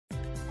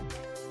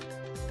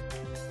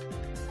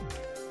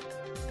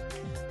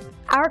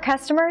Our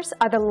customers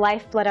are the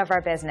lifeblood of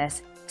our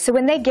business, so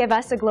when they give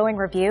us a glowing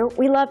review,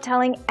 we love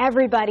telling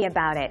everybody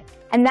about it.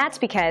 And that's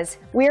because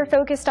we are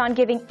focused on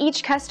giving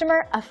each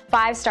customer a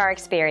 5-star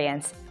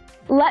experience.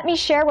 Let me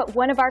share what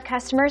one of our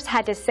customers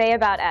had to say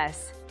about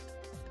us.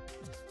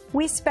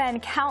 We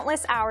spend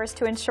countless hours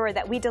to ensure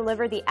that we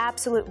deliver the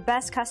absolute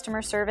best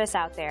customer service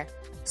out there.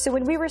 So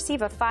when we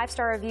receive a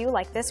 5-star review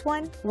like this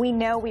one, we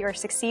know we are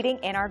succeeding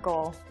in our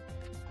goal.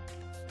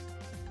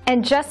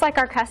 And just like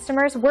our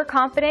customers, we're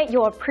confident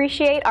you'll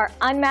appreciate our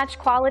unmatched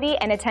quality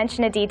and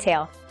attention to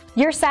detail.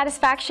 Your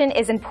satisfaction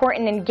is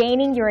important in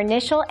gaining your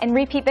initial and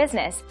repeat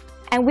business,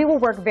 and we will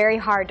work very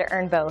hard to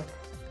earn both.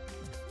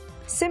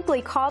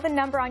 Simply call the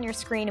number on your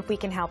screen if we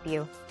can help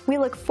you. We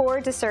look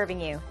forward to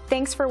serving you.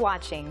 Thanks for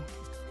watching.